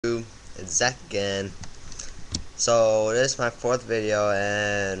It's Zach again. So this is my fourth video,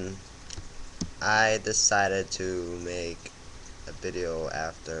 and I decided to make a video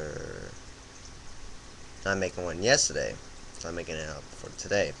after not making one yesterday, so I'm making it up for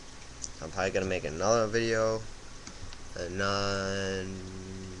today. So I'm probably gonna make another video in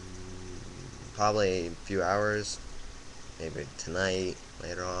probably a few hours, maybe tonight,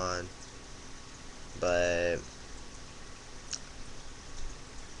 later on, but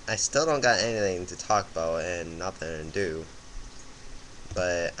I still don't got anything to talk about and nothing to do.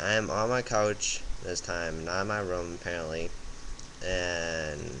 But I am on my couch this time, not in my room apparently,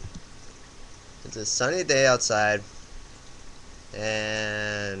 and it's a sunny day outside,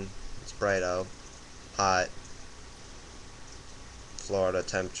 and it's bright out, hot. Florida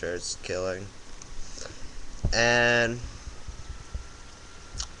temperature is killing, and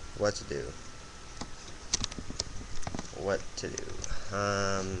what to do? What to do?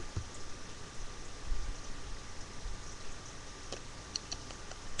 I'm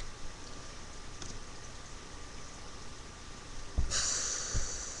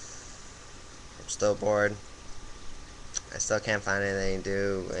still bored. I still can't find anything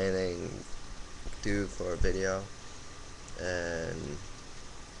to do for a video, and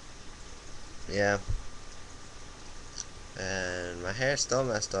yeah. And my hair's still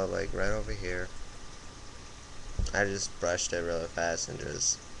messed up, like right over here. I just brushed it really fast and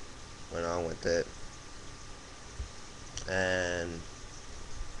just went on with it. And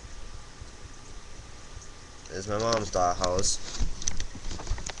it's my mom's dollhouse.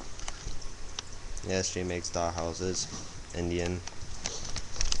 Yes, she makes dollhouses. Indian.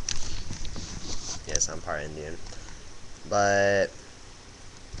 Yes, I'm part Indian. But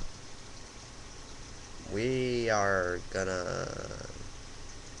we are gonna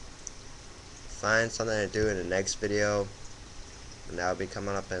find something to do in the next video, and that'll be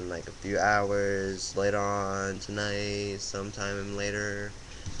coming up in like a few hours later on tonight, sometime later,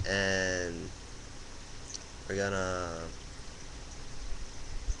 and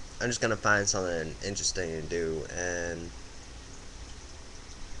I'm just gonna find something interesting to do, and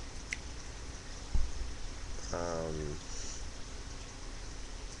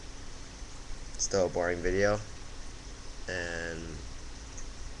still a boring video, and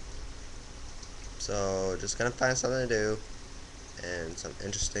so just gonna find something to do and some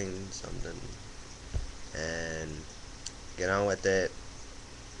interesting something and get on with it.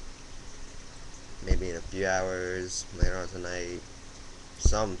 Maybe in a few hours later on tonight,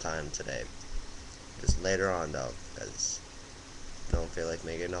 sometime today, just later on though, because I don't feel like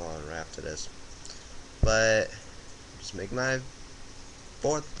making a longer after this. But just make my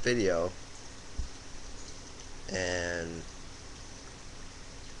fourth video, and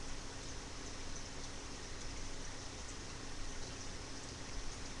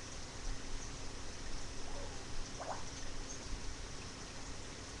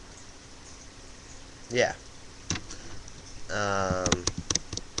yeah.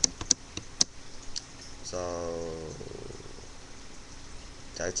 So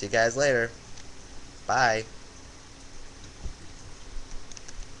talk to you guys later. Bye.